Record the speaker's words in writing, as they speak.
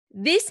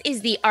This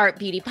is the Art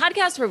Beauty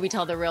Podcast where we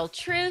tell the real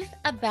truth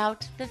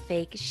about the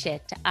fake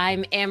shit.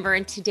 I'm Amber,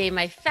 and today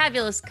my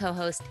fabulous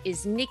co-host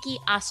is Nikki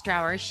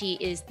Ostrower. She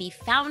is the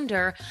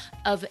founder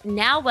of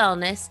NAO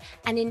Wellness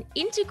and an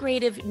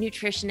integrative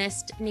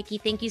nutritionist. Nikki,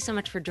 thank you so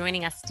much for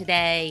joining us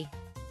today.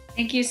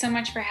 Thank you so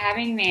much for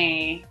having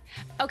me.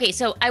 Okay,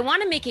 so I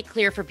want to make it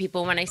clear for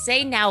people when I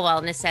say NAO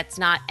Wellness, that's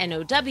not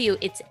NOW,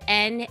 it's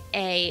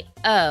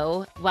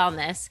NAO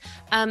Wellness.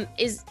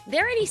 Is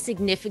there any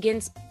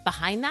significance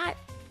behind that?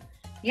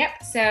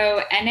 Yep.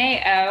 So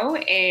NAO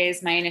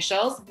is my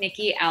initials,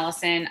 Nikki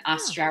Allison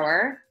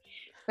Ostrower,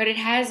 but it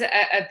has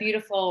a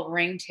beautiful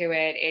ring to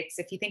it. It's,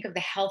 if you think of the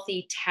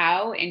healthy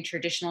Tao in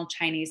traditional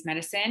Chinese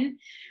medicine,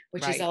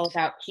 which is all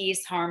about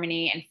peace,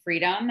 harmony, and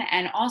freedom.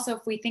 And also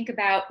if we think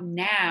about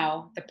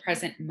now, the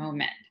present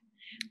moment.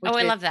 Oh,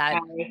 I love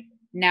that.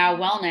 NAO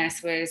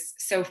Wellness was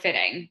so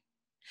fitting.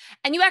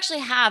 And you actually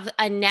have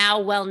a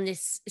NAO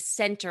Wellness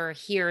Center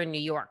here in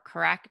New York,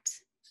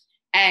 correct?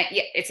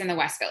 Yeah, it's in the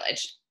West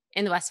Village.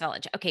 In the West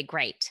Village. Okay,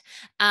 great.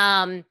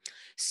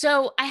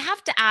 So I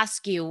have to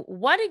ask you,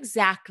 what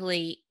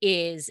exactly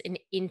is an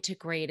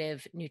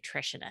integrative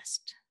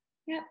nutritionist?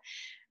 Yep.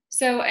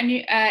 So an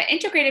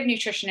integrative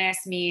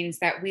nutritionist means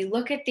that we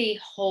look at the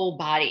whole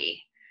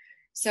body.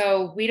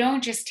 So we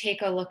don't just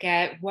take a look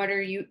at what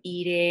are you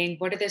eating,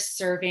 what are the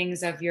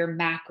servings of your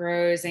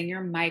macros and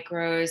your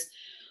micros.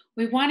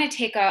 We want to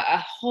take a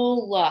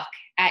whole look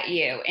at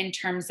you in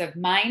terms of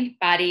mind,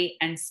 body,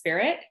 and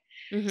spirit.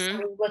 Mm-hmm. So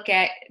we look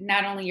at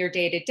not only your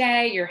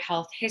day-to-day, your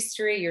health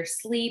history, your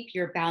sleep,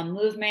 your bowel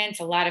movements,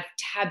 a lot of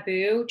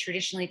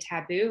traditionally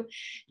taboo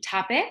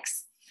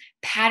topics,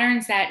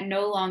 patterns that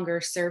no longer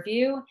serve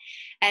you.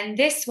 And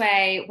this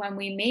way, when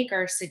we make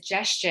our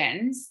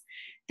suggestions,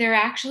 they're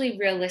actually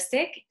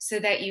realistic so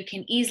that you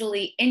can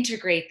easily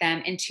integrate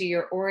them into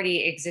your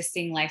already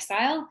existing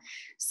lifestyle.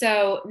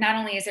 So not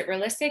only is it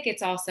realistic,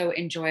 it's also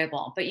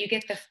enjoyable, but you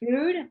get the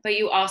food, but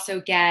you also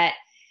get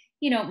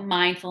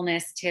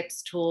mindfulness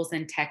tips, tools,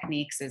 and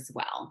techniques as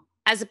well.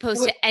 As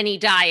opposed to any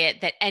diet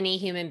that any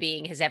human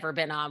being has ever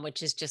been on,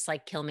 which is just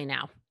like, kill me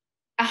now.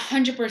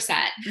 100%.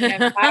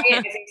 Diet, as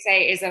I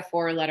say, is a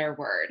 4-letter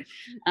word.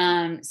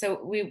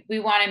 So we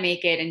want to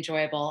make it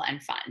enjoyable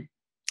and fun.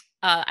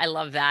 I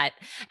love that.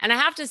 And I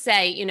have to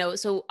say,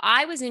 so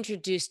I was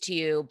introduced to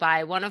you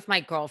by one of my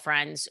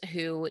girlfriends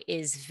who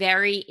is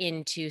very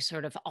into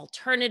sort of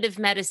alternative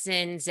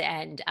medicines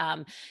and,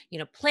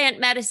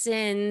 plant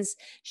medicines.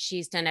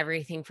 She's done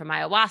everything from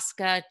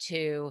ayahuasca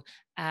to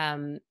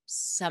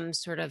some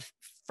sort of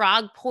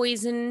frog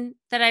poison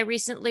that I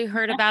recently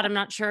heard about. I'm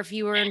not sure if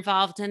you were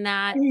involved in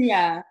that.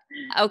 Yeah.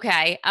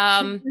 Okay.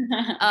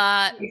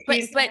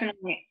 He's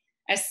definitely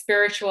a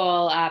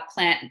spiritual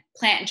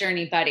plant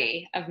journey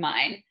buddy of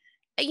mine.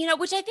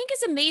 Which I think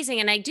is amazing.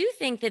 And I do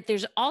think that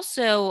there's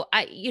also,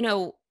 I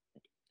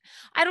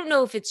don't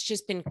know if it's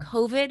just been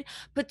COVID,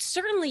 but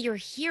certainly you're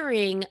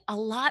hearing a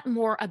lot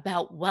more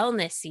about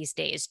wellness these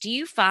days. Do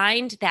you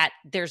find that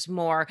there's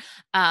more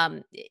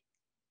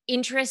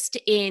interest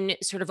in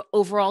sort of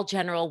overall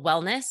general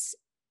wellness?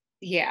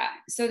 Yeah.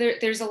 So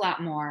there's a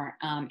lot more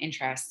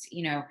interest,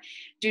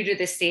 due to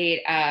the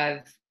state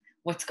of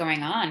what's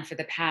going on for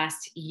the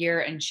past year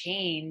and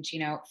change.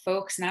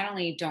 Folks not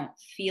only don't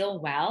feel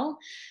well,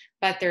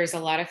 but there's a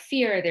lot of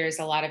fear, there's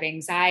a lot of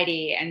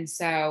anxiety. And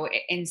so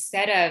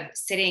instead of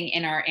sitting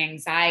in our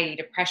anxiety,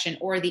 depression,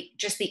 or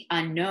just the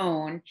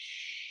unknown,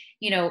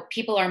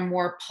 people are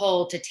more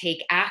pulled to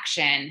take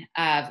action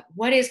of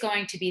what is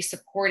going to be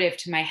supportive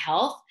to my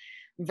health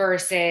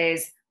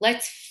versus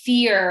let's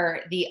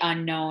fear the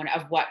unknown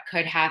of what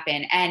could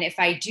happen. And if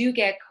I do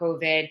get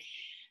COVID,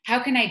 how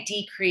can I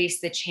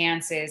decrease the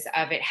chances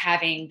of it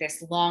having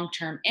this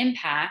long-term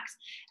impact,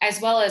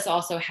 as well as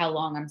also how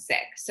long I'm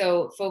sick?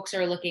 So folks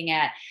are looking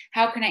at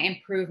how can I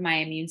improve my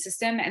immune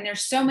system? And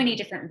there's so many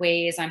different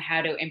ways on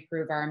how to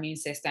improve our immune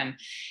system,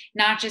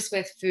 not just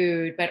with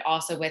food, but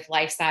also with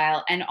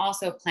lifestyle and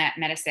also plant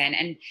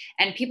medicine.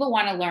 And people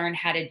want to learn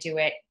how to do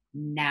it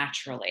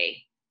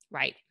naturally.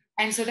 Right.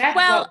 And so that's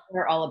what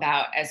we're all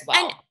about as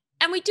well.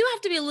 And we do have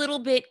to be a little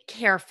bit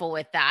careful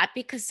with that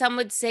because some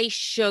would say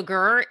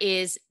sugar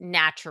is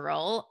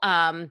natural.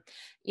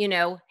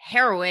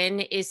 Heroin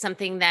is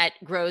something that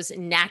grows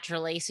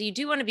naturally. So you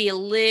do want to be a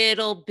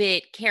little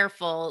bit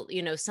careful.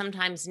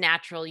 Sometimes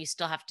natural, you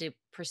still have to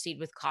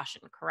proceed with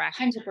caution, correct?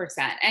 100%.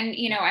 And,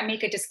 I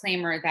make a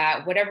disclaimer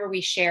that whatever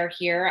we share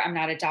here, I'm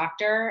not a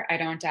doctor. I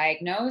don't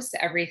diagnose.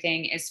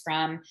 Everything is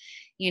from,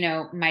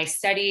 my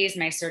studies,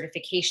 my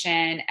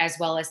certification, as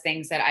well as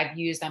things that I've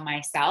used on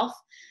myself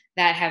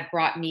that have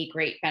brought me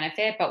great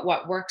benefit, but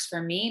what works for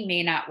me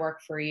may not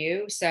work for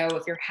you. So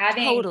if you're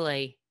having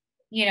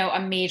a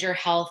major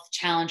health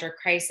challenge or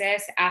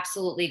crisis,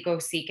 absolutely go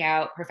seek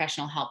out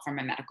professional help from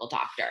a medical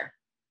doctor.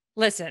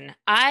 Listen,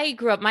 I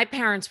grew up, my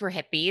parents were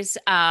hippies.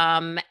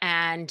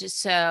 And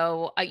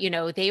so,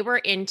 they were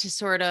into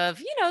sort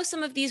of,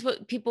 some of these,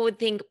 what people would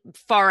think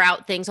far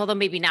out things, although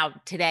maybe now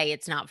today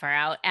it's not far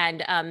out.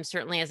 And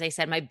certainly, as I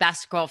said, my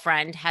best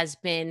girlfriend has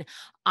been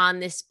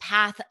on this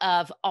path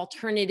of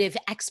alternative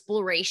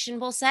exploration,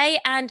 we'll say.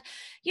 And,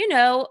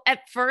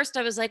 at first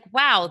I was like,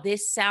 wow,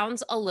 this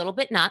sounds a little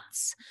bit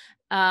nuts.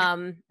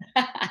 Um,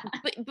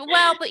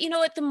 but you know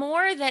what? The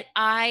more that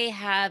I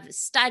have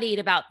studied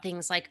about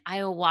things like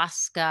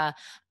ayahuasca,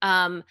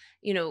 um,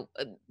 you know,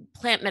 uh,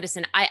 plant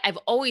medicine, I've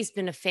always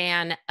been a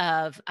fan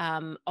of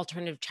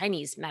alternative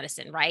Chinese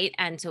medicine, right?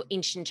 And so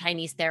ancient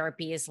Chinese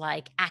therapy is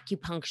like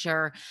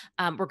acupuncture.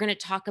 We're going to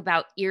talk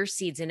about ear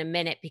seeds in a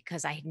minute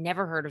because I had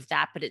never heard of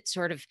that, but it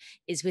sort of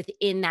is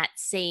within that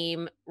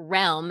same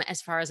realm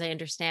as far as I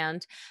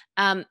understand.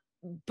 Um,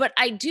 but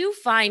I do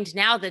find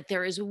now that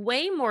there is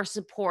way more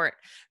support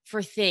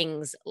for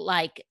things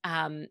like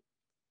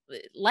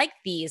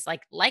these,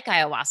 like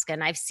ayahuasca.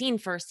 And I've seen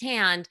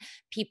firsthand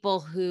people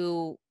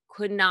who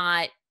could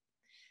not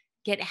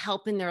get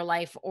help in their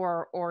life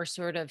or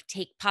sort of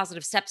take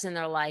positive steps in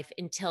their life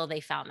until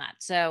they found that.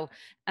 So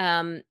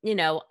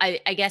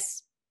I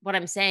guess what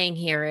I'm saying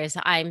here is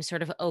I'm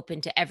sort of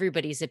open to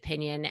everybody's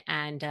opinion.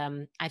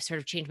 And I've sort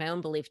of changed my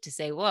own belief to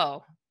say,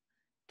 whoa,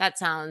 that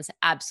sounds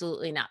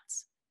absolutely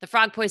nuts. The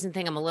frog poison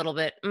thing, I'm a little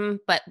bit,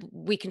 but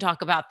we can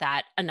talk about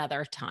that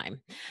another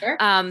time. Sure.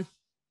 Um,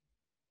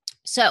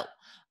 so,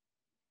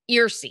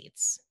 ear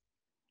seeds.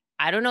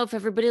 I don't know if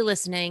everybody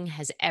listening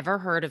has ever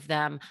heard of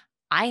them.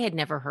 I had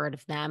never heard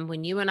of them.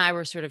 When you and I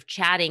were sort of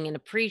chatting in a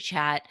pre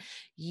chat,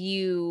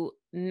 you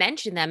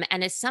mentioned them.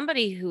 And as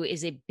somebody who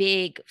is a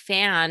big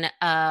fan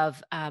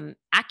of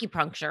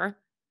acupuncture,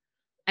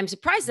 I'm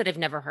surprised that I've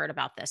never heard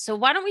about this. So,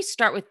 why don't we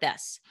start with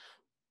this?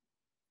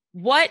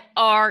 What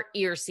are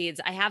ear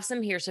seeds? I have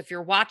some here. So, if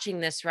you're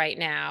watching this right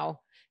now,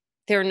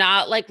 they're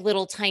not like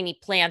little tiny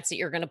plants that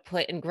you're going to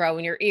put and grow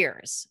in your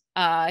ears.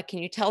 Can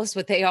you tell us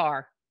what they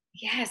are?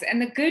 Yes,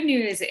 and the good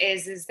news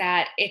is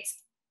that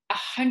it's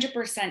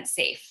 100%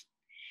 safe.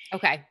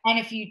 Okay. And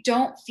if you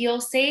don't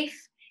feel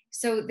safe,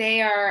 so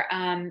they are,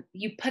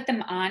 you put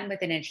them on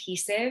with an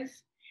adhesive.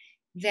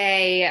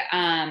 They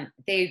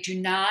do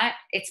not,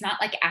 it's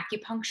not like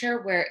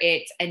acupuncture where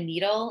it's a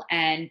needle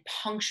and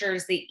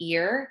punctures the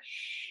ear.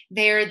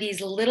 They're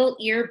these little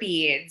ear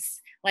beads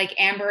like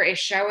Amber is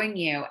showing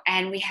you,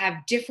 and we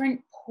have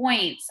different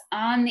points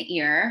on the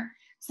ear.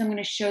 So I'm going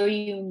to show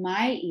you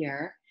my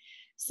ear.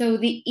 So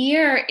the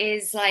ear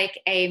is like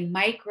a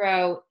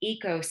micro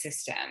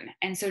ecosystem.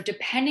 And so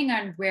depending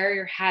on where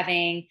you're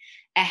having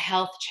a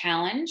health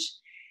challenge,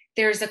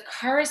 there's a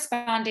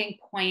corresponding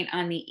point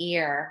on the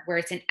ear where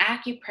it's an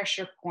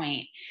acupressure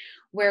point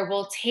where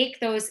we'll take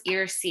those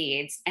ear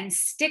seeds and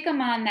stick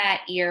them on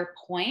that ear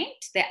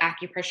point, the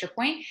acupressure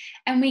point,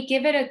 and we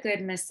give it a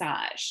good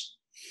massage.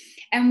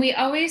 And we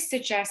always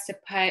suggest to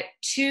put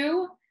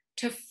 2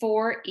 to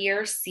 4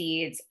 ear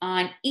seeds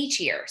on each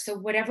ear. So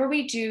whatever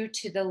we do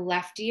to the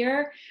left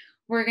ear,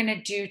 we're going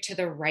to do to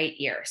the right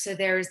ear. So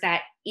there's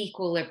that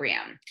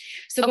equilibrium.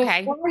 So Okay.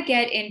 before we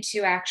get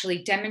into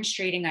actually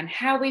demonstrating on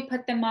how we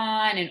put them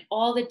on and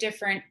all the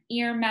different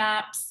ear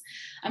maps,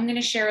 I'm going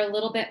to share a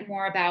little bit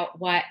more about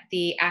what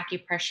the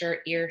acupressure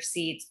ear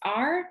seeds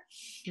are,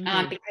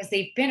 Mhm. because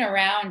they've been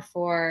around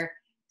for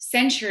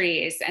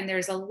centuries and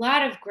there's a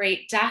lot of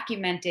great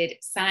documented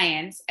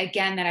science,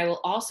 again, that I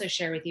will also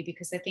share with you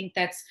because I think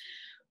that's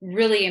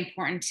really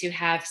important to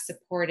have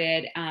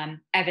supported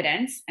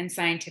evidence and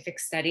scientific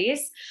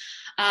studies.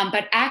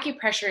 But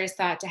acupressure is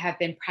thought to have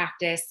been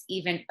practiced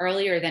even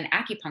earlier than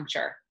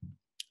acupuncture.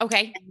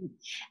 Okay.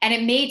 And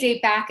it may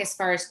date back as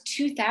far as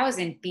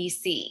 2000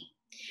 BC.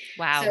 So,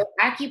 Wow.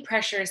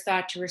 acupressure is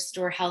thought to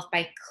restore health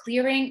by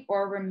clearing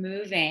or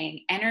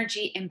removing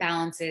energy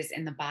imbalances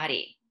in the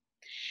body.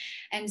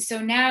 And so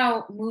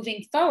now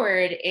moving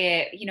forward,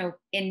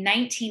 in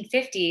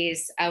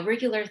 1950s,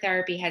 auricular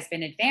therapy has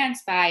been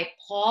advanced by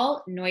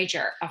Paul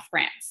Neuger of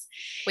France.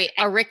 Wait,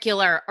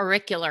 auricular,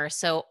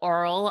 so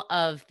oral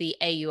of the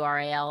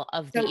AURAL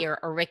of the So, ear,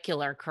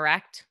 auricular,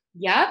 correct?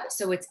 yep.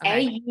 So it's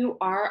Okay.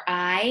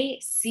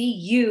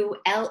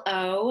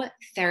 AURICULO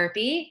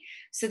therapy.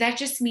 So that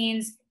just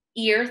means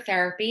ear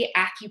therapy,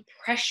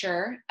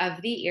 acupressure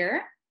of the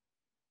ear.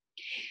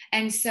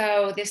 And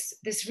so this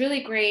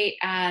really great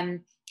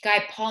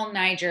guy, Paul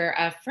Niger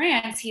of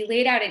France, he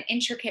laid out an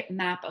intricate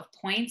map of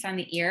points on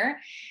the ear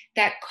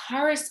that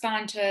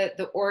correspond to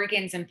the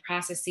organs and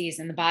processes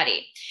in the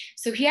body.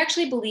 So he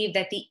actually believed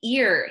that the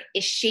ear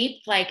is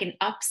shaped like an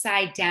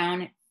upside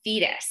down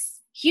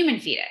fetus, human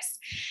fetus.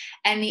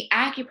 And the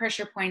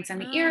acupressure points on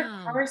the ear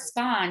Oh.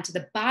 correspond to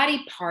the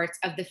body parts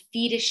of the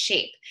fetus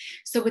shape.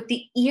 So with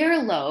the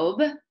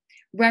earlobe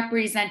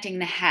representing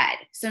the head.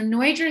 So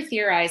Neuger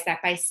theorized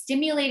that by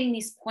stimulating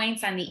these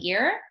points on the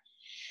ear,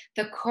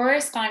 the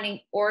corresponding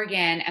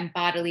organ and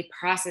bodily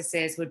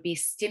processes would be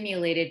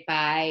stimulated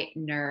by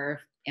nerve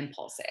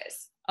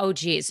impulses. Oh,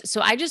 geez.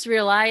 So I just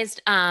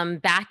realized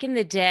back in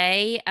the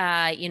day,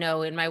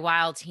 in my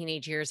wild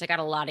teenage years, I got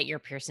a lot of ear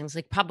piercings,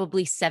 like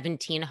probably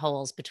 17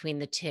 holes between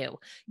the two.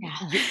 Yeah.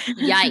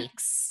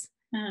 Yikes.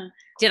 Uh,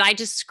 Did I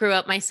just screw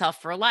up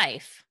myself for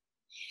life?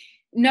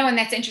 no, and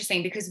that's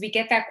interesting because we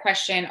get that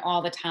question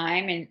all the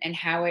time, and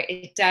how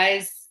it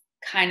does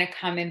kind of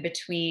come in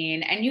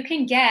between. And you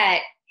can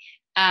get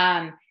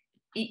um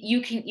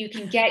you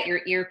can get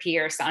your ear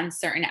pierced on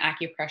certain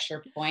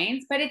acupressure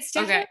points, but it's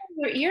Okay. definitely,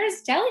 your ear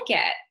is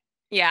delicate.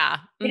 Yeah.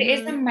 It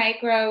is a Hmm.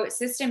 micro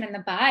system in the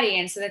body.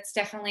 And so that's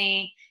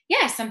definitely,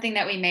 yeah, something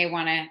that we may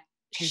want to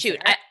Shoot.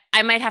 consider.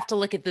 I might have to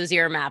look at those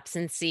ear maps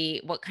and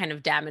see what kind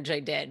of damage I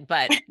did,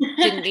 but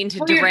didn't mean to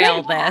Well, you're good.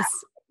 derail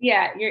this.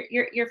 Yeah,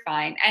 you're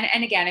fine.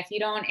 And again, if you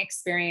don't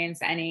experience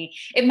any,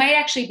 it might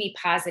actually be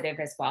positive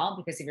as well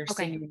because if you're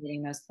Okay.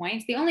 stimulating those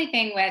points. The only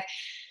thing with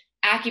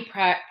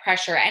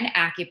acupressure and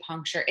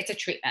acupuncture, it's a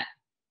treatment.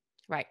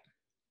 Right.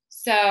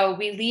 So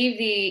we leave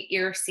the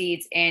ear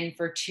seeds in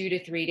for 2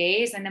 to 3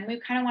 days, and then we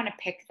kind of want to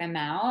pick them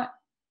out,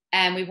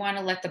 and we want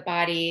to let the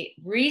body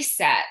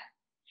reset,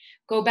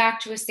 go back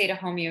to a state of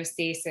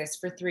homeostasis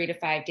for 3 to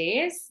 5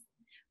 days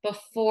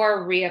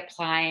before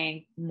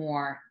reapplying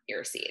more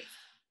ear seeds.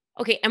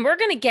 Okay. And we're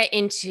going to get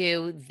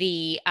into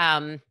the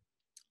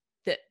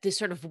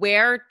sort of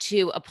where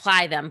to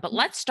apply them, but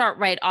let's start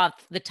right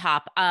off the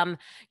top.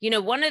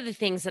 One of the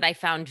things that I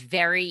found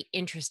very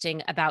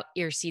interesting about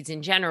ear seeds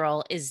in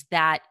general is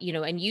that,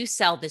 and you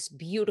sell this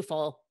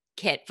beautiful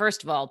kit.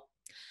 First of all,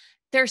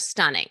 they're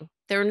stunning.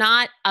 They're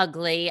not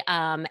ugly.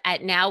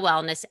 At NAO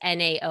Wellness,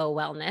 NAO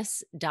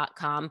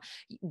Wellness.com,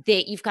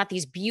 you've got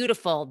these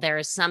beautiful,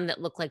 there's some that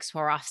look like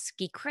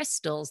Swarovski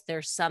crystals.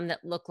 There's some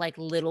that look like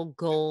little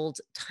gold,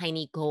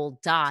 tiny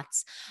gold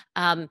dots,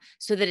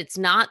 so that it's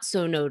not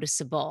so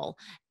noticeable.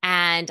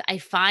 And I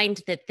find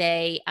that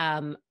they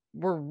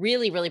were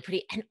really, really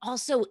pretty and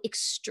also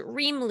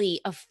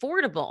extremely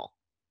affordable.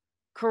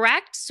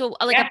 Correct? So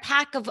like a Yeah.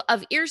 pack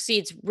of ear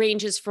seeds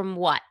ranges from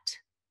what?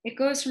 It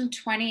goes from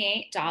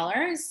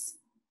 $28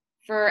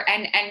 for,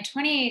 and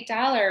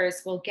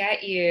 $28 will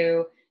get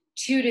you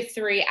 2 to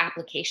 3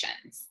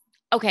 applications,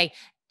 Okay.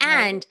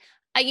 right? And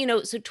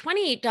so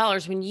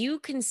 $28 when you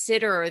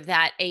consider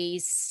that a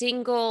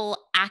single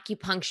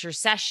acupuncture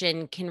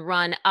session can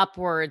run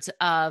upwards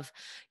of,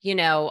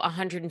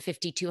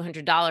 $150,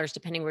 $200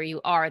 depending where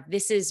you are.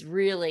 This is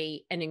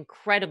really an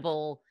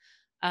incredible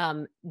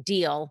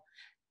deal.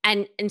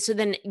 And so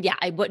then yeah,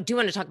 do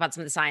want to talk about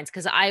some of the science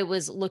because I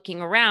was looking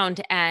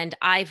around and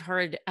I've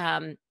heard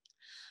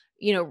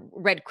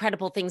read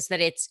credible things that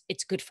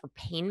it's good for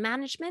pain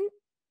management,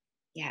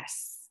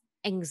 Yes.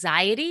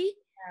 anxiety,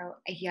 So,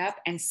 yep.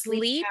 And sleep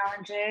sleep.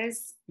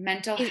 challenges,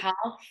 mental Is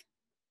health,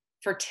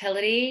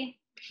 fertility,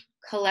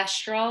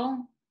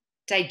 cholesterol,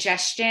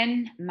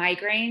 digestion,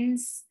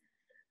 migraines,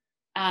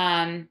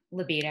 and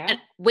libido,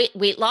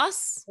 weight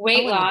loss? weight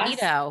Oh, and loss.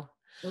 libido.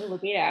 Ooh,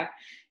 libido.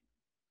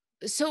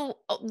 So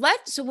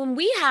when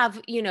we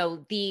have,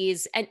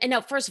 these and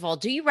now first of all,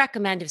 do you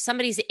recommend if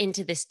somebody's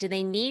into this, do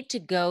they need to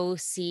go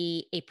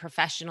see a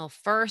professional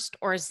first,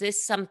 or is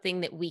this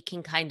something that we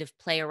can kind of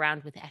play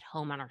around with at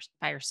home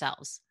by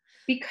ourselves?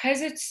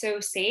 Because it's so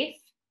safe,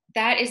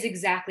 that is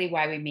exactly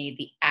why we made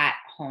the at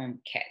home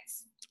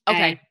kits. And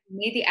Okay. we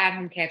made the at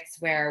home kits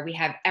where we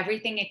have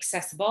everything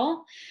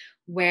accessible,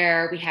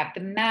 where we have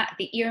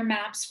the ear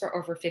maps for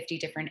over 50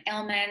 different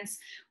ailments.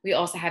 We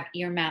also have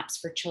ear maps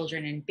for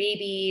children and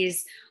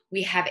babies.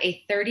 We have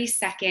a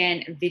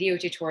 30-second video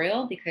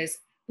tutorial because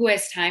who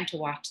has time to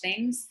watch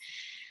things?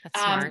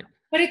 That's Um, smart.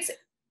 but it's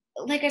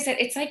like I said,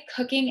 it's like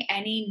cooking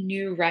any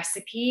new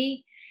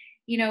recipe.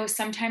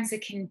 Sometimes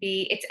it can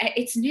be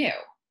it's new.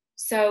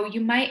 So you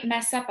might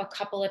mess up a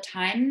couple of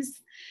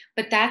times,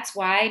 but that's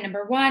why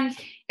number one,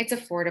 it's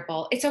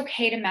affordable. It's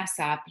okay to mess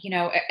up,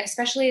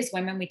 especially as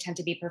women, we tend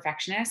to be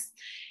perfectionists.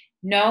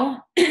 Know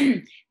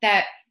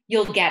that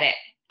you'll get it.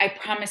 I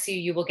promise you,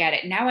 you will get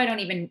it. Now I don't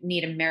even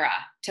need a mirror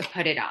to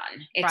put it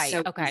on. It's Right.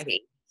 so Okay.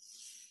 easy.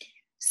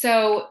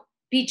 So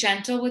be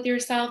gentle with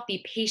yourself,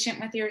 be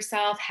patient with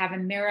yourself, have a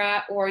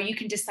mirror, or you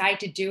can decide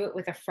to do it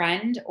with a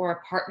friend or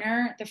a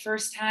partner the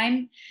first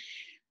time.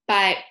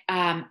 But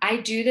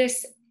I do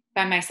this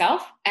by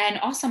myself. And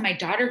also, my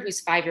daughter, who's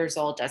 5 years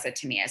old, does it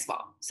to me as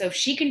well. So if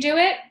she can do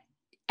it,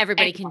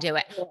 Everybody can anyone do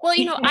it. can do Well,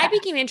 it. I Yeah.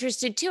 became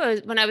interested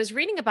too when I was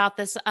reading about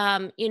this.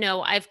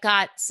 I've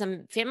got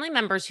some family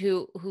members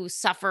who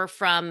suffer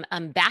from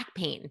back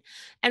pain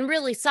and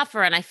really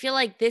suffer, and I feel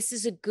like this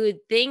is a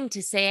good thing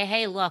to say,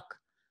 "Hey, look,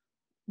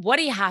 what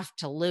do you have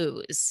to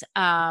lose?"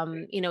 At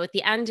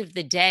the end of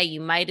the day,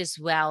 you might as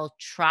well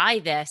try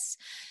this.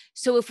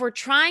 So, if we're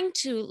trying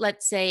to,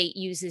 let's say,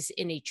 use this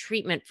in a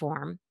treatment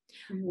form,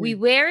 we Mhm.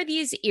 wear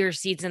these ear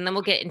seeds and then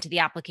we'll get into the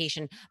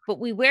application, but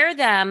we wear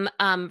them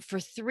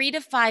for 3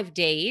 to 5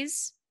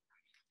 days.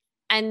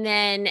 And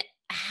then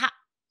how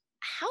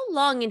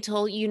long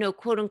until,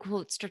 quote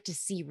unquote, start to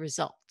see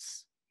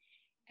results?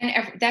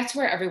 And that's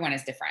where everyone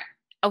is different.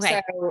 So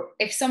Okay.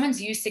 if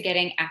someone's used to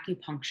getting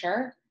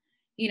acupuncture,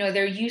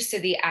 they're used to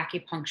the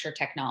acupuncture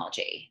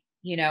technology.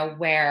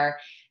 where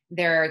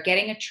they're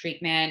getting a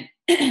treatment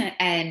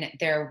and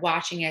they're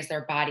watching as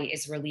their body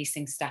is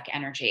releasing stuck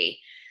energy.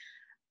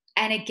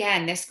 And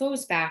again, this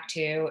goes back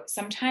to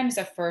sometimes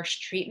a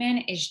first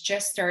treatment is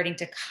just starting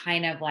to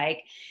kind of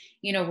like,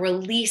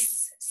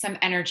 release some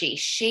energy,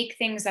 shake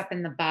things up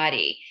in the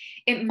body.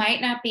 It might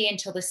not be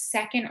until the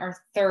second or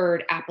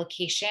third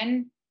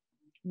application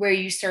where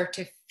you start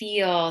to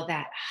feel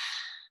that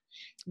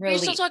You're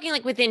still relief. talking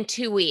like within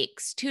 2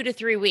 weeks, 2 to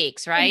 3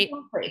 weeks, right?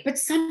 Exactly. But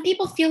some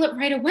people feel it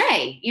right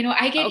away.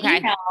 I get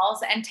Okay. emails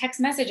and text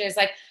messages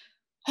like,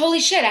 holy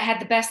shit, I had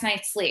the best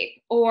night's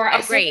sleep. Or I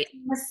Oh, started great. to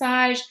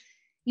massage,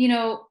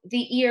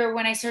 the ear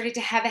when I started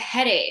to have a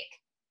headache.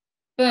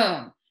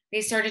 Boom,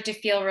 they started to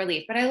feel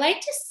relief. But I like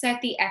to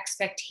set the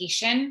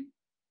expectation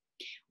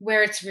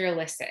where it's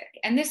realistic.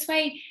 And this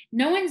way,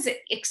 no one's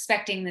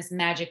expecting this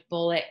magic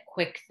bullet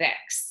quick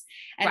fix.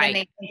 And then Right.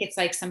 they think it's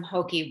like some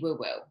hokey woo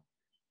woo.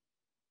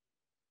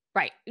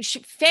 Right.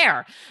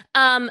 Fair.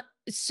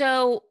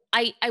 So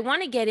I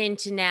want to get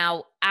into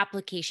now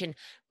application.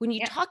 When you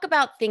Yep. talk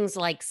about things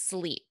like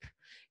sleep,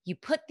 you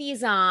put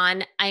these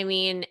on. I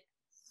mean,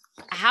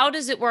 how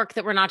does it work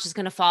that we're not just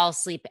going to fall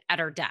asleep at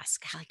our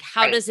desk? Like,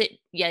 how Right. does it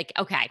like,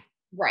 okay.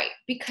 Right.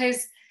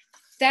 Because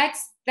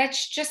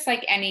that's just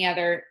like any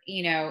other,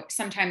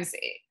 sometimes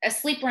a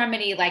sleep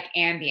remedy like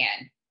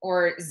Ambien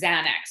or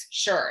Xanax,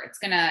 sure, it's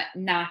going to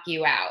knock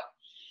you out.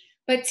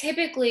 But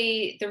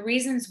typically, the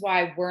reasons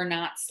why we're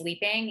not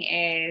sleeping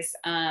is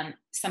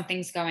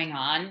something's going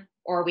on,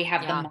 or we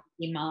have the Yeah.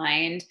 monkey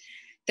mind.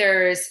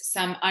 There's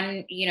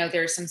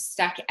there's some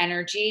stuck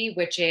energy,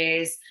 which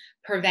is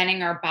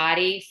preventing our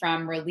body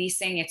from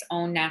releasing its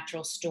own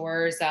natural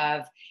stores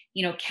of,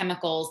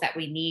 chemicals that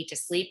we need to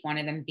sleep. One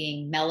of them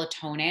being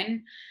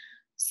melatonin.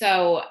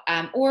 So,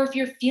 or if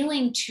you're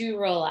feeling too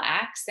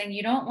relaxed and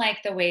you don't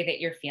like the way that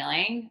you're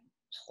feeling,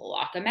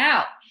 pluck them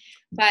out.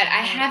 But I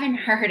Oh, haven't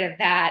heard of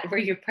that where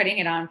you're putting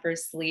it on for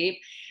sleep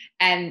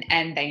and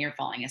then you're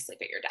falling asleep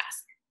at your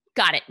desk.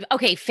 got it.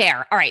 Okay,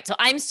 fair. All right. So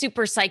I'm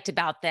super psyched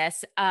about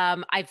this.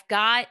 I've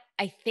got,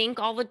 I think,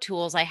 all the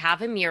tools. I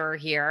have a mirror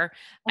here.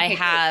 I Okay, great.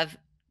 have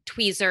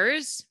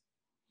tweezers.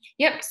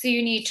 Yep. So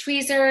you need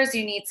tweezers,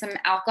 you need some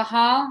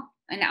alcohol,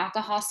 an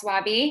alcohol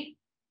swabby.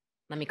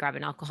 Let me grab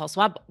an alcohol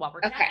swab while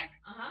we're Okay. chatting.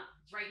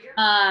 It's right here.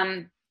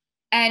 Um,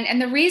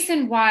 and the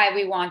reason why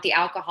we want the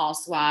alcohol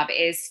swab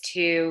is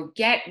to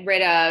get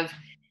rid of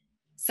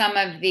some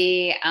of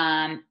the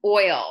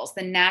oils,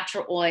 the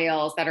natural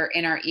oils that are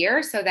in our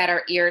ear, so that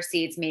our ear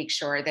seeds make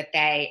sure that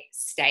they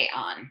stay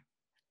on.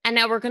 And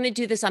now we're going to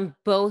do this on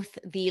both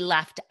the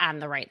left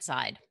and the right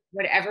side.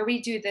 Whatever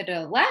we do to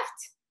the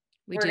left,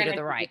 We we're do going to to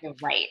the do to right. the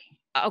right.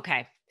 Okay.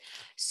 Okay.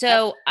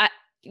 So,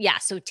 yeah.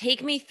 So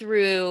take me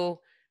through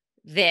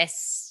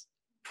this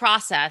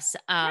process. So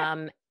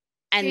And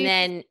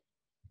then,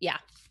 yeah.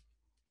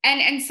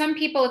 and some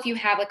people, if you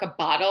have like a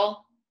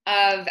bottle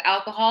of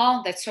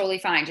alcohol, that's totally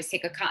fine. Just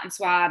take a cotton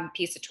swab,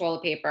 piece of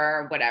toilet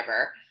paper,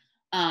 whatever,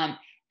 um,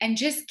 and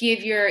just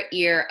give your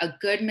ear a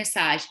good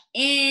massage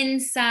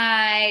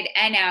inside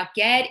and out.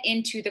 Get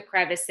into the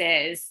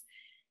crevices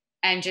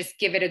and just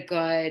give it a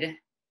good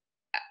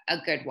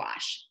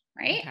wash.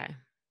 Right. Okay.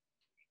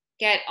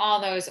 Get all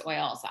those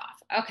oils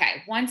off.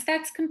 Okay. Once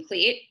that's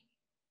complete,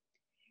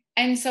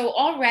 and so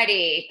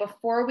already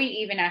before we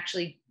even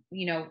actually,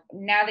 now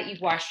that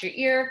you've washed your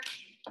ear,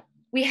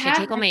 we Should I have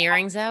take all my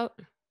earrings out?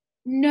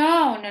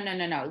 no, no, no,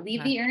 no, no.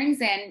 Leave Okay. the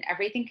earrings in.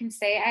 Everything can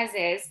stay as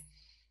is.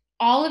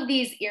 All of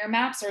these ear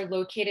maps are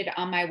located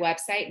on my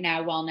website,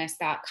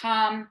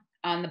 nowwellness.com.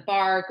 On the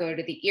bar, go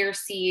to the ear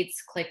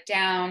seeds, click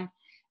down,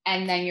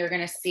 and then you're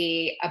going to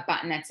see a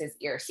button that says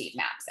ear seed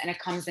maps. And it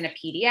comes in a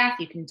PDF.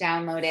 You can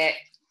download it.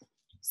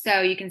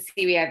 So you can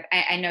see we have,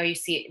 I know you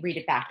see it, read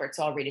it backwards.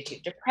 So I'll read it to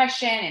you.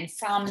 Depression,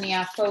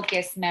 insomnia,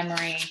 focus,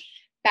 memory,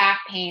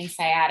 back pain,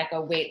 sciatica,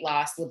 weight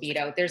loss,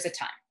 libido. There's a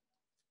ton.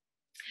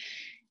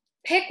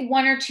 Pick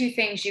one or two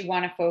things you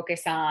want to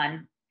focus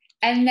on.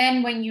 And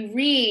then when you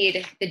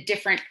read the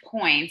different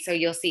points, so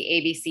you'll see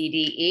A, B, C, D,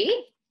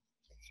 E,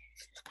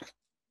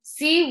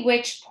 see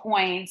which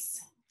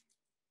points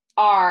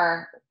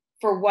are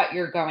for what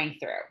you're going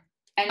through.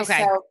 And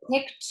Okay. so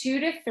pick 2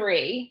 to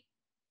 3.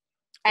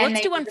 And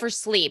Let's then do one for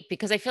sleep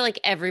because I feel like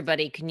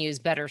everybody can use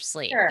better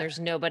sleep. sure. There's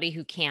nobody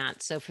who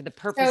can't. So for the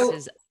So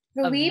purposes of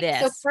sleep. So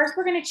this, first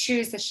we're going to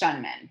choose the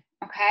Shunman.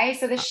 Okay.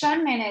 So the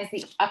Shunman is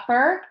the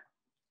upper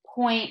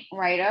point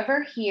right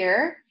over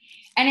here.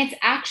 And it's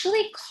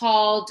actually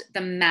called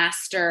the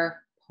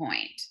master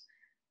point.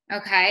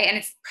 Okay. And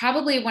it's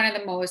probably one of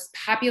the most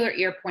popular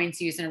ear points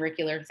used in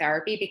auricular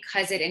therapy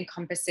because it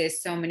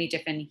encompasses so many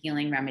different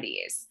healing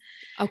remedies.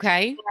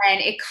 okay. And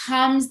it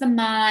calms the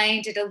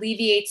mind, it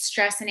alleviates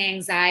stress and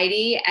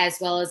anxiety as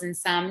well as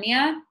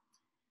insomnia.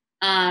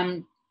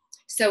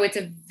 So it's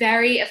a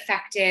very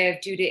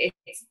effective due to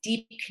its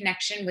deep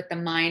connection with the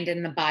mind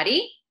and the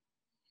body.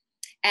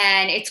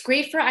 And it's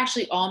great for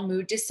actually all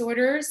mood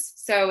disorders.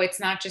 So it's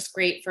not just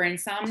great for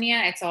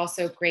insomnia, it's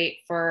also great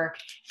for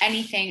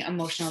anything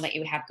emotional that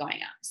you have going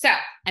on. So,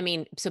 I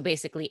mean, so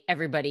basically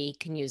everybody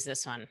can use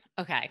this one.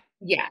 Okay.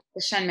 yeah,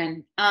 the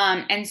Shunman.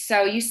 And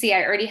so you see,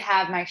 I already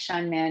have my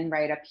Shunman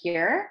right up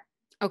here.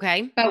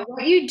 Okay. But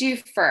what you do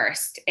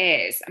first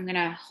is, I'm going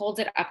to hold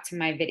it up to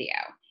my video,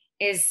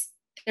 is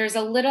there's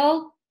a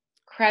little So,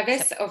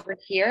 crevice over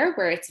here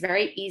where it's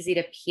very easy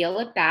to peel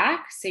it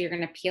back. So you're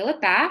going to peel it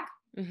back.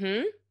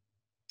 mm-hmm.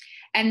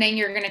 And then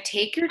you're going to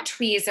take your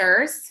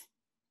tweezers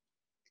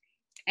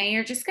and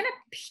you're just going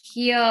to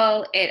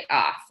peel it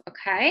off.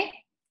 Okay.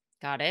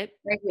 Got it.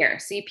 Right here.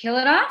 So you peel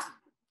it off.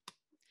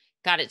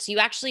 Got it. So you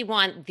actually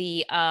want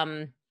the,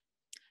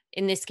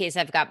 in this case,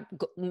 I've got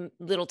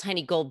little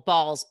tiny gold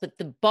balls, but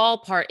the ball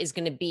part is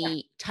going to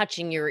be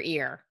touching your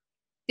ear,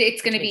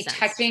 It's going which to be makes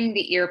sense. touching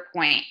the ear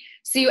point.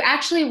 So you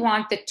actually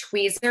want the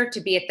tweezer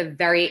to be at the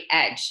very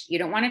edge. You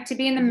don't want it to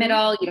be in the Mm-hmm.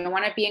 middle. You don't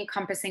want to be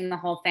encompassing the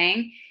whole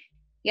thing.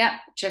 Yep,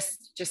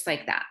 just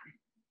like that.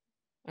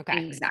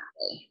 Okay.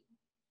 Exactly.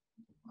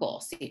 Cool.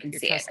 So you can Your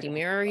see it. trusty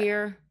mirror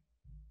here.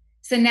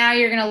 So now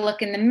you're going to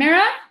look in the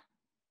mirror.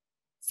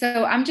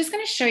 So I'm just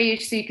going to show you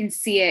so you can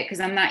see it,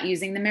 because I'm not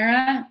using the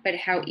mirror, but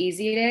how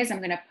easy it is. I'm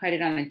going to put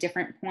it on a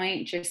different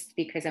point just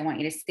because I want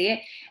you to see it.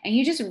 And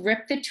you just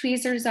rip the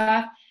tweezers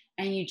off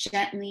and you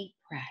gently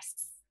press.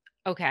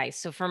 Okay.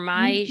 So for Can you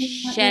my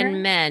see my ear?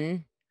 Shen Men,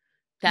 Yep.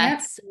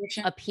 that's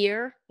up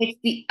here. It's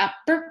the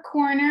upper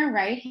corner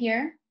right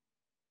here.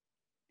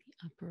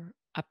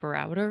 Upper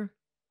outer.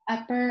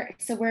 Upper.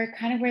 So we're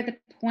kind of where the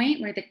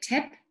point, where the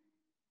tip.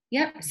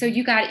 Yep. So Mhm.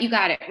 you got it. You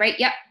got it. Right.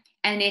 Yep.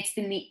 And it's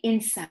in the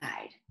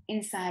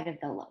inside of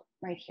the lobe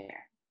right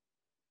here.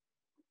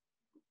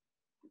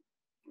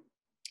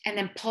 And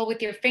then pull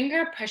with your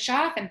finger, push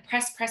off and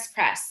press, press,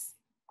 press.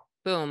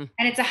 Boom.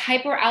 And it's a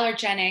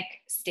hypoallergenic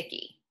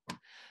sticky.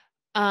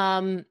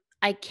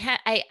 I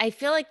can't, I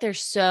feel like they're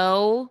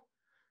so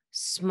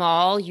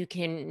small. You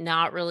can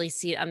not really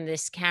see it on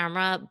this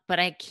camera, but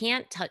I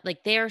can't touch,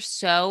 like they are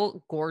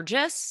so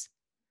gorgeous.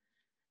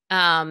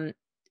 Um,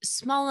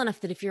 Small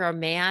enough that if you're a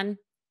man,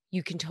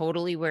 you can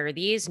totally wear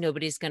these.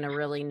 Nobody's going to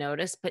really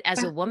notice. But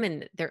as a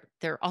woman,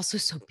 they're also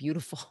so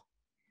beautiful.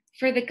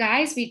 For the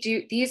guys, we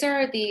do, these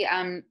are the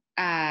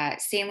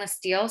stainless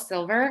steel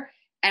silver,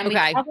 and we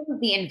Okay. call them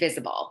the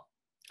invisible.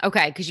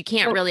 Okay. Because you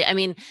can't So really, I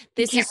mean, you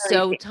this can't is really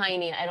so see.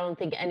 tiny. I don't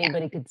think Yeah.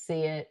 anybody could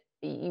see it.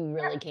 You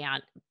really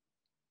can't.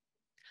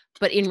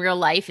 But in real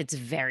life, it's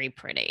very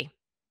pretty.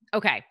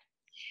 Okay.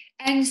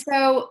 And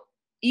so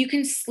you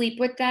can sleep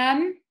with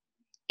them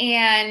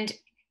and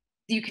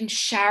you can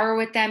shower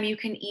with them. You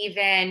can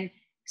even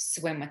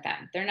swim with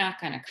them. They're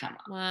not going to come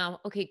up. Wow.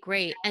 Okay,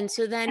 great. And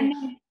so then And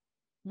then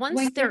once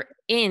when you're, they're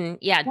in,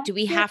 yeah, once do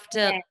we you're have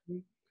to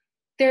in,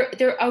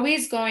 they're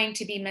always going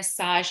to be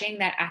massaging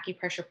that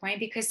acupressure point,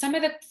 because some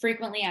of the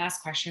frequently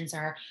asked questions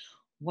are,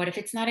 what if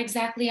it's not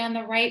exactly on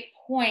the right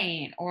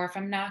point, or if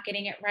I'm not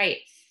getting it right?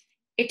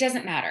 It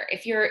doesn't matter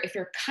if you're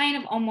kind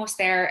of almost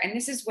there. And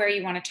this is where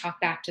you want to talk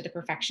back to the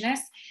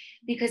perfectionist,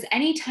 because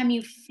anytime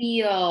you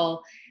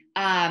feel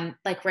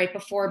like right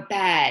before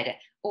bed,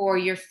 or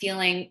you're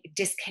feeling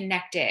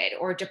disconnected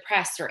or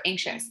depressed or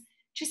anxious,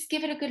 just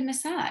give it a good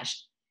massage,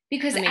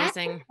 because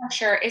amazing.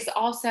 acupressure is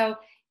also,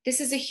 this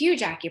is a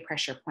huge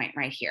acupressure point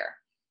right here.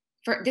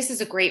 For this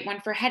is a great one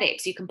for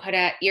headaches. You can put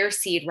a ear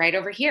seed right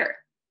over here,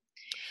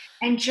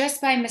 and just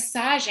by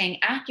massaging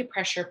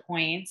acupressure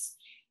points,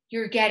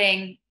 you're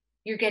getting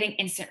you're getting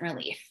instant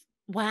relief.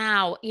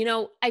 Wow.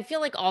 I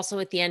feel like also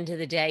at the end of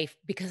the day,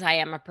 because I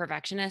am a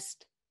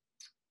perfectionist,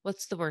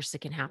 what's the worst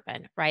that can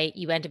happen, right?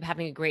 You end up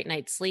having a great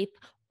night's sleep,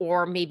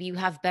 or maybe you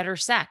have better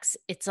sex.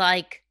 It's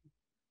like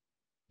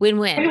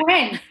win-win.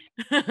 Win-win.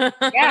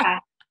 Yeah.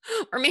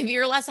 Or maybe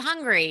you're less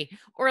hungry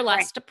or Right.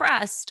 less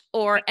depressed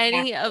or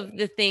any of Exactly.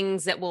 the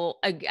things that will,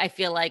 I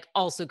feel like,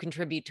 also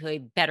contribute to a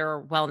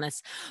better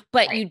wellness.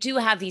 But Right. you do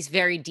have these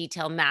very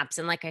detailed maps.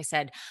 And like I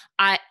said,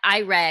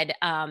 I read,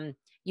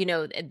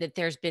 that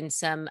there's been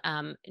some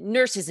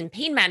nurses and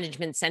pain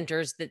management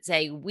centers that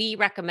say we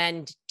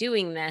recommend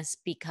doing this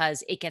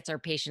because it gets our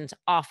patients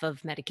off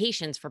of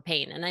medications for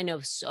pain. And I know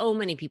so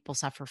many people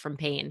suffer from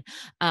pain,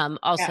 Yeah.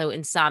 also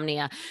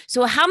insomnia.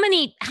 So how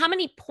many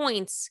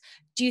points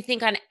do you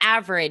think on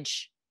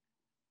average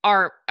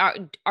are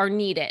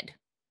needed?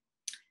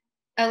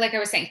 Like I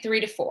was saying, 3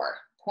 to 4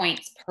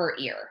 points per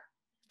ear.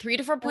 3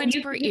 to 4 Well, points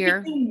you per you could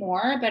ear. do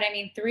more, but I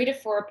mean, 3 to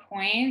 4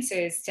 points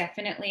is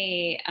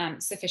definitely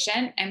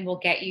sufficient and will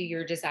get you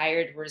your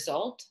desired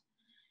result.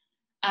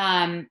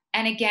 And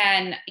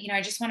again,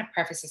 I just want to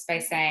preface this by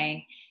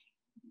saying,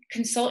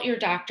 consult your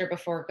doctor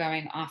before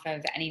going off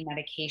of any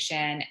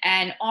medication.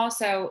 And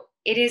also,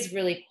 it is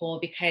really cool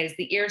because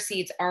the ear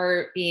seeds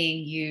are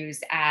being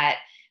used at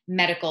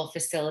medical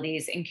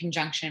facilities in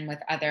conjunction with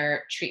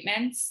other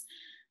treatments.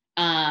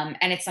 And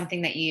it's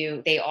something that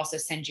they also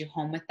send you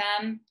home with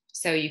them.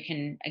 So you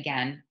can,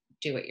 again,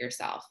 do it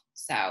yourself.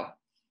 So,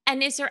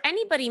 And is there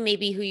anybody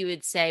maybe who you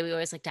would say, we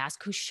always like to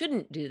ask, who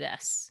shouldn't do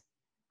this?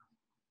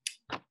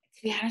 to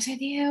be honest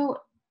with you,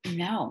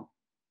 No,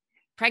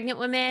 Pregnant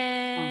no,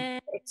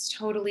 women? it's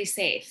totally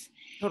safe.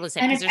 Totally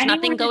safe And because if there's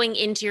nothing anyone is going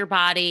into your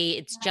body.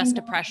 It's nothing just a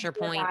going into pressure your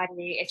point.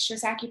 body, it's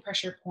just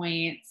acupressure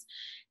points.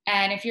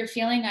 And if you're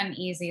feeling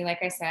uneasy, like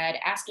I said,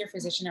 ask your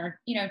physician, or,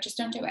 just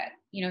don't do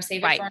it.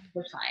 Save it Right. for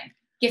another time.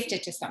 Gift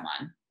it to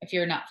someone if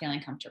you're not feeling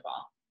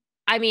comfortable.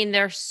 I mean,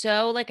 they're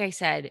so, like I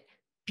said,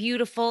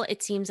 beautiful.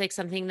 It seems like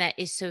something that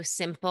is so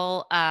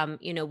simple.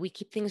 We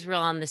keep things real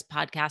on this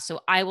podcast.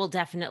 So I will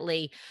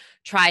definitely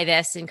try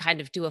this and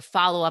kind of do a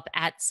follow-up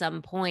at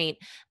some point.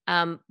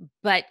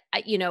 But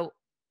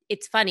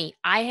it's funny.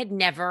 I had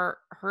never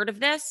heard of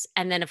this.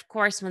 And then of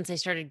course, once I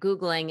started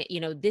Googling,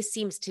 this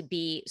seems to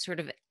be sort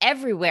of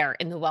everywhere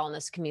in the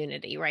wellness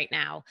community right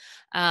now.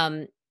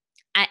 Um,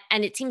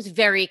 and it seems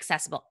very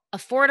accessible,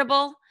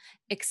 affordable,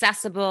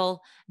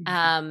 accessible, Mhm.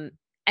 um,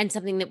 and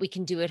something that we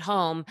can do at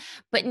home.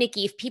 But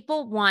Nikki, if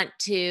people want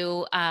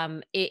to,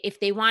 if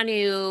they want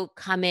to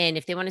come in,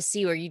 if they want to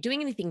see you, are you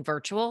doing anything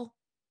virtual?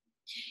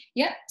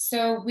 Yep.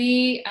 So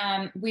we're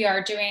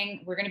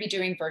going to be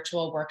doing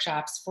virtual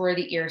workshops for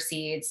the ear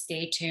seeds.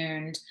 Stay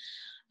tuned.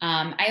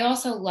 I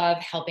also love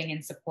helping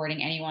and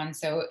supporting anyone.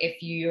 So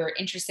if you're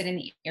interested in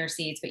the ear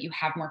seeds, but you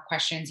have more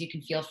questions, you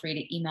can feel free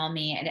to email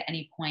me at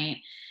any point.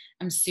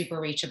 I'm super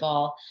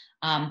reachable.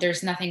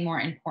 There's nothing more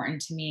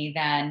important to me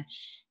than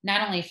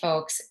not only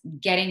folks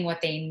getting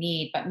what they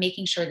need, but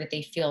making sure that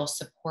they feel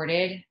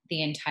supported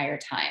the entire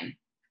time.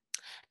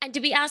 And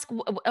did we ask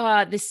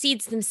the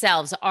seeds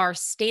themselves are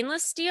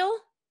stainless steel?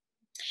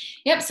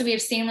 Yep. So we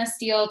have stainless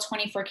steel,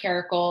 24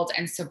 karat gold,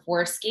 and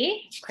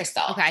Swarovski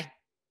crystal. Okay.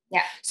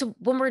 Yeah. So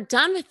when we're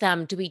done with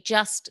them, do we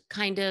just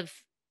kind of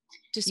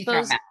You throw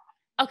them dispose?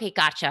 out. Okay,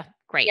 gotcha.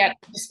 Great. Yep.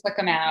 Just flick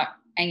them out,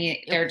 and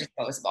they're Okay.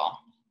 disposable.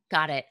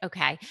 Got it.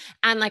 Okay.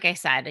 And like I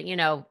said,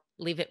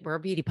 leave it. We're a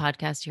beauty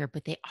podcast here,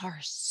 but they are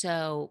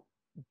so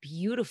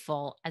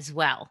beautiful as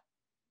well.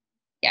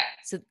 Yeah.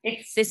 So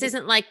It's, this it's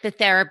isn't like the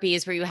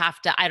therapies where you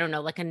have to, I don't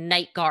know, like a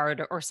night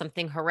guard or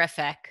something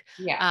horrific.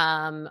 yeah.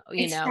 Um,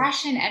 you It's know,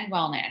 fashion and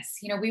wellness.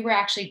 We were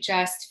actually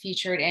just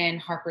featured in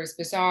Harper's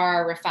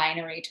Bazaar,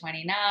 Refinery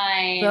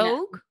 29.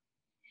 Vogue.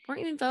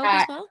 Weren't you in Vogue Uh,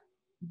 as well?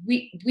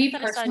 I we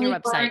thought I saw on your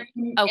personally website. weren't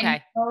in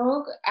Okay.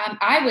 Vogue.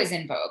 I was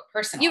in Vogue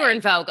You were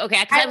in personally. Vogue.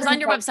 Okay. Cause I I was was in on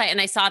your Vogue. website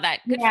and I saw that.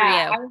 Good for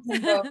Yeah, you. I was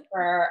in Vogue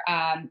for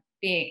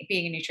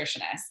being a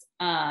nutritionist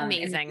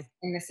Amazing.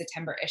 in the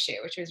September issue,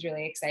 which was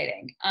really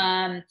exciting.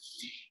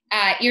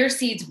 Ear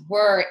seeds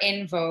were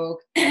in Vogue,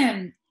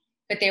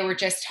 but they were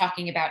just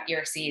talking about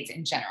ear seeds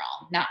in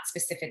general, not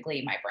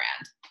specifically my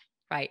brand.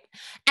 Right.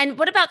 And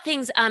what about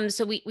things?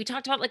 So we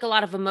talked about like a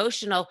lot of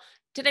emotional.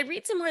 Did I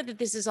read somewhere that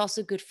this is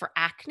also good for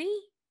acne?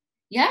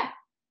 Yeah,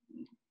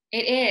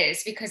 it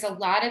is, because a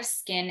lot of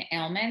skin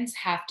ailments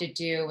have to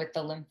do with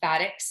the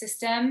lymphatic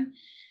system,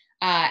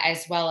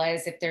 as well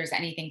as if there's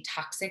anything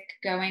toxic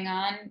going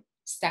on,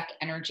 stuck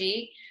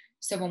energy.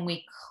 So when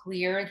we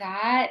clear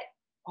that,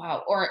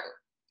 wow, or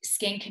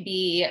skin can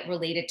be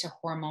related to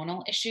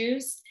hormonal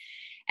issues,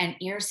 and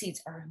ear seeds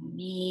are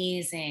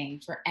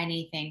amazing for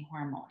anything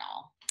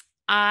hormonal.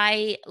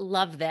 I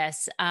love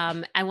this.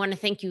 I want to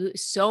thank you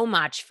so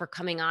much for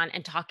coming on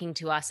and talking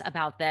to us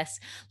about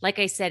this. Like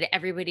I said,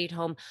 everybody at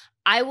home,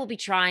 I will be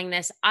trying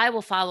this. I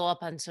will follow up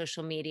on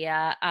social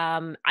media.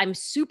 I'm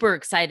super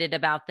excited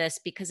about this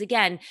because,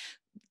 again,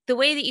 the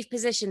way that you've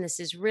positioned this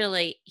is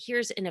really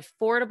here's an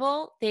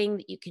affordable thing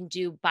that you can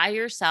do by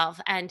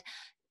yourself. And,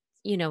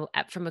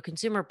 from a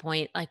consumer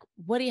point, like,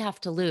 what do you have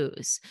to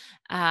lose?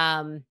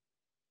 Um,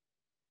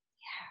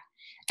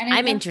 And I'd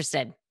I'm love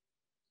interested.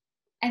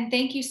 and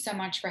thank you so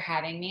much for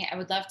having me. I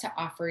would love to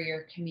offer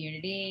your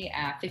community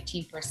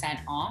 15%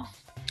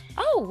 off.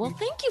 Oh, well,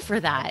 thank you for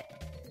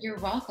that. You're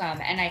welcome.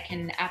 And I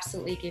can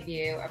absolutely give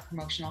you a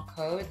promotional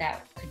code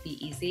that could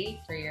be easy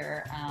for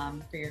your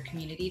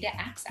community to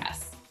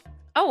access.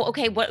 Oh,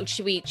 okay. What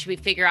should we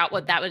figure out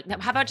what that would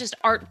how about just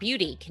art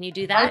beauty? Can you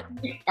do that? Art,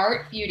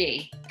 art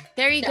beauty.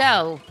 There you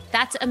Yeah. go.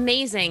 That's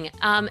amazing.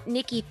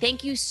 Nikki,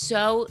 thank you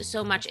so,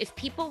 so much. If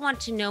people want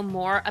to know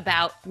more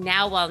about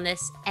NAO Wellness,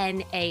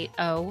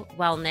 NAO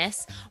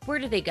Wellness, where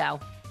do they go?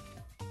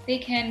 They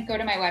can go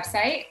to my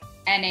website,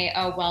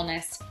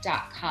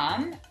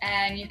 naowellness.com.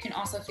 And you can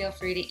also feel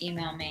free to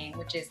email me,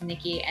 which is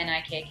Nikki,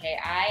 Nikki,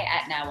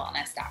 at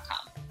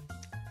nowwellness.com.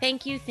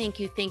 Thank you, thank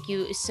you, thank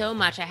you so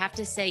much. I have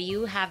to say,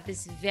 you have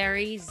this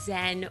very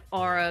zen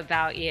aura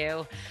about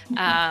you.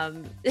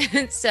 Um,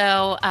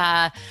 so,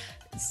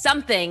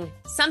 something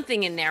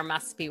in there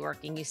must be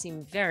working. You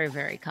seem very,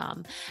 very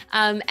calm.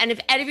 And if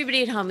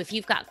everybody at home, if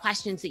you've got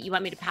questions that you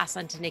want me to pass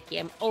on to Nikki,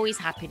 I'm always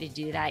happy to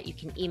do that. You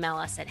can email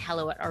us at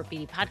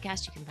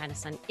hello@artbeautypodcast. You can find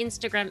us on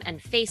Instagram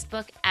and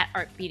Facebook at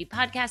Art Beauty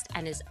Podcast.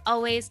 And as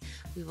always,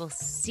 we will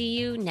see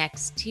you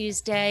next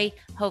Tuesday,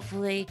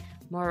 hopefully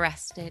more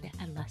rested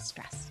and less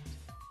stressed.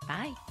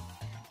 Bye.